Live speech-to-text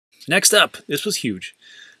Next up, this was huge.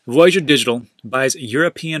 Voyager Digital buys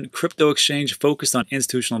European crypto exchange focused on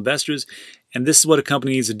institutional investors, and this is what a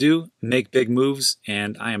company needs to do, make big moves,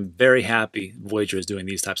 and I am very happy Voyager is doing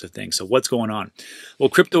these types of things. So what's going on? Well,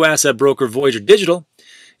 crypto asset broker Voyager Digital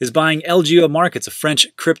is buying LGO Markets, a French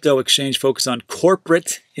crypto exchange focused on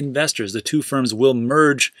corporate investors. The two firms will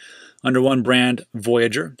merge under one brand,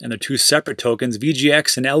 Voyager, and the two separate tokens,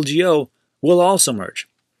 VGX and LGO, will also merge.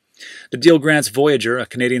 The deal grants Voyager, a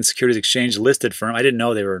Canadian securities exchange listed firm, I didn't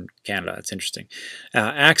know they were in Canada, that's interesting,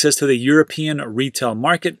 access to the European retail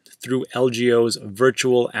market through LGO's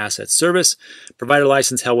virtual asset service, provider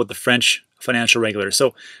license held with the French financial regulator.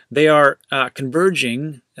 So they are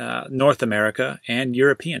converging North America and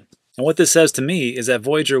European. And what this says to me is that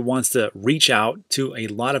Voyager wants to reach out to a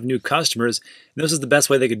lot of new customers. And this is the best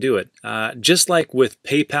way they could do it. Just like with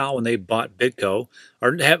PayPal when they bought BitGo,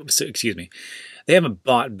 they haven't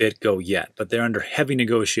bought BitGo yet, but they're under heavy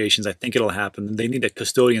negotiations. I think it'll happen. They need the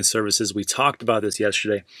custodian services. We talked about this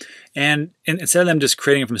yesterday. And instead of them just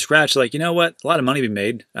creating it from scratch, like, you know what? A lot of money to be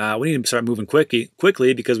made. We need to start moving quickly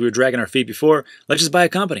because we were dragging our feet before. Let's just buy a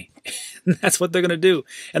company. That's what they're going to do.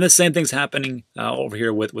 And the same thing's happening over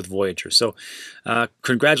here with Voyager. So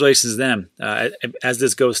congratulations to them as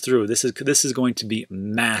this goes through. This is going to be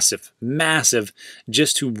massive, massive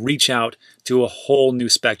just to reach out to a whole new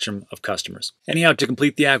spectrum of customers. Anyhow, to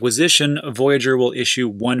complete the acquisition, Voyager will issue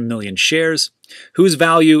 1 million shares, whose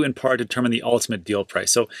value in part determine the ultimate deal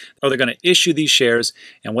price. So they're going to issue these shares,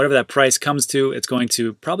 and whatever that price comes to, it's going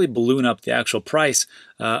to probably balloon up the actual price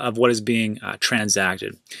of what is being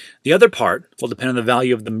transacted. The other part will depend on the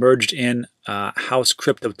value of the merged in house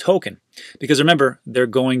crypto token. Because remember, they're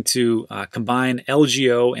going to combine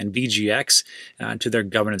LGO and VGX to their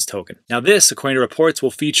governance token. Now this, according to reports,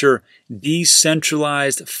 will feature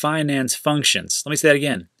decentralized finance functions. Let me say that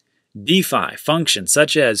again. DeFi functions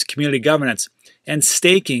such as community governance and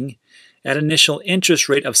staking at initial interest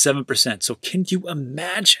rate of 7%. So can you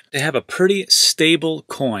imagine to have a pretty stable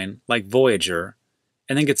coin like Voyager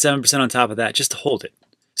and then get 7% on top of that just to hold it?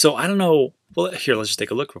 So I don't know. Well, here, let's just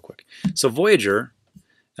take a look real quick. So Voyager,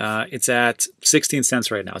 it's at 16 cents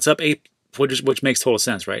right now. It's up 8, which makes total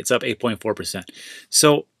sense, right? It's up 8.4%.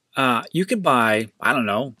 So you could buy, I don't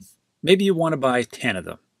know, maybe you want to buy 10 of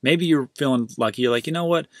them. Maybe you're feeling lucky. You're like, you know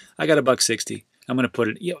what? I got $1.60. I'm going to put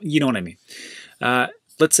it, you know what I mean.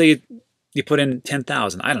 Let's say you put in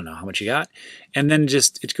 10,000. I don't know how much you got. And then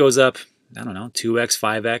just it goes up, I don't know, 2x,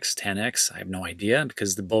 5x, 10x. I have no idea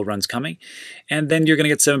because the bull run's coming. And then you're going to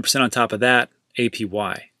get 7% on top of that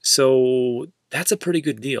APY. So that's a pretty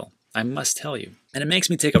good deal, I must tell you. And it makes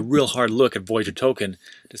me take a real hard look at Voyager token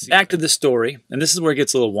to see. Back to the story, and this is where it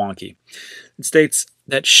gets a little wonky. It states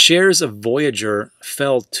that shares of Voyager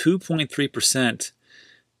fell 2.3%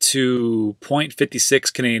 to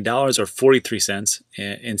 0.56 Canadian dollars or 43 cents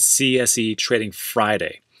in CSE trading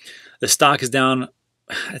Friday. The stock is down,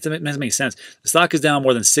 that doesn't make sense. The stock is down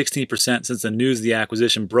more than 16% since the news of the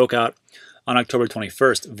acquisition broke out on October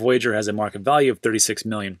 21st. Voyager has a market value of 36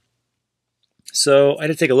 million. So I had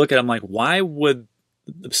to take a look at it. I'm like, why would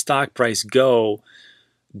the stock price go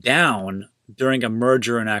down during a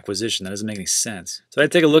merger and acquisition? That doesn't make any sense. So I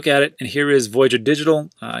had to take a look at it, and here is Voyager Digital.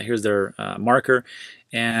 Here's their marker.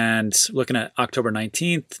 And looking at October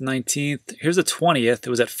 19th, here's the 20th. It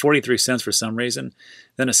was at 43 cents for some reason.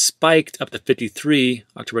 Then it spiked up to 53,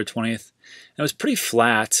 October 20th. And it was pretty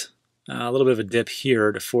flat, a little bit of a dip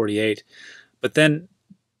here to 48. But then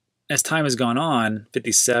as time has gone on,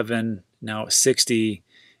 57, now 60,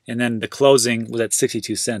 and then the closing was at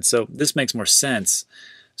 62 cents. So this makes more sense.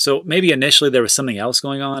 So maybe initially there was something else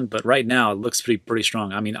going on, but right now it looks pretty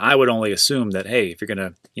strong. I mean, I would only assume that, hey, if you're going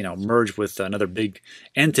to, merge with another big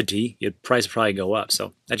entity, your price will probably go up.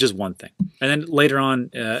 So that's just one thing. And then later on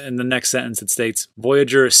in the next sentence, it states,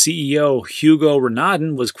 Voyager CEO Hugo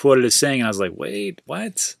Renaudin was quoted as saying, and I was like, wait,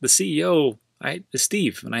 what? The CEO is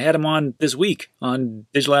Steve, and I had him on this week on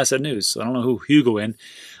Digital Asset News. So I don't know who Hugo is.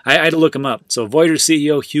 I had to look him up. So Voyager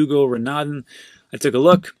CEO Hugo Renaudin, I took a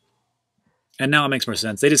look. And now it makes more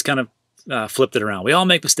sense. They just kind of flipped it around. We all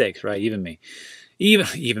make mistakes, right? Even me.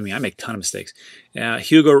 Even me. I make a ton of mistakes.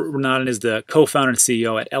 Hugo Renaudin is the co-founder and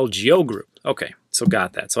CEO at LGO Group. Okay, so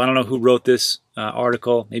got that. So I don't know who wrote this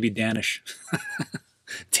article. Maybe Danish.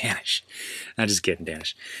 Danish. I'm just kidding,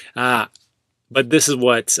 Danish. But this is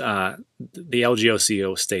what the LGO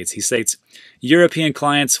CEO states. He states, European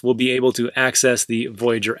clients will be able to access the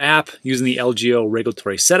Voyager app using the LGO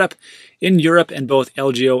regulatory setup in Europe, and both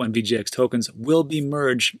LGO and VGX tokens will be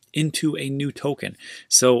merged into a new token.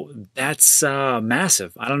 So that's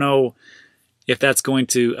massive. I don't know if that's going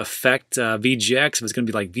to affect VGX, if it's going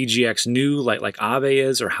to be like VGX new, like Aave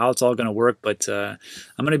is, or how it's all going to work. But I'm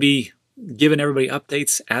going to be giving everybody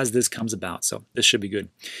updates as this comes about. So this should be good.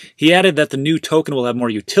 He added that the new token will have more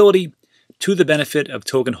utility to the benefit of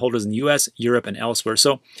token holders in the US, Europe, and elsewhere.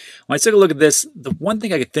 So when I took a look at this, the one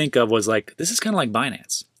thing I could think of was like, this is kind of like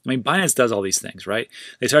Binance. I mean, Binance does all these things, right?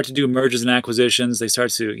 They start to do mergers and acquisitions. They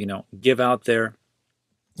start to, give out their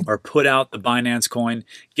or put out the Binance coin,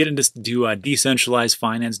 get into do decentralized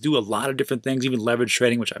finance, do a lot of different things, even leverage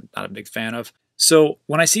trading, which I'm not a big fan of. So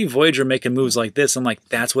when I see Voyager making moves like this, I'm like,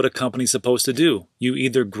 that's what a company's supposed to do. You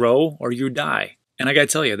either grow or you die. And I gotta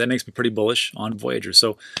tell you, that makes me pretty bullish on Voyager.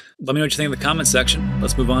 So let me know what you think in the comment section.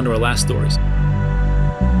 Let's move on to our last stories.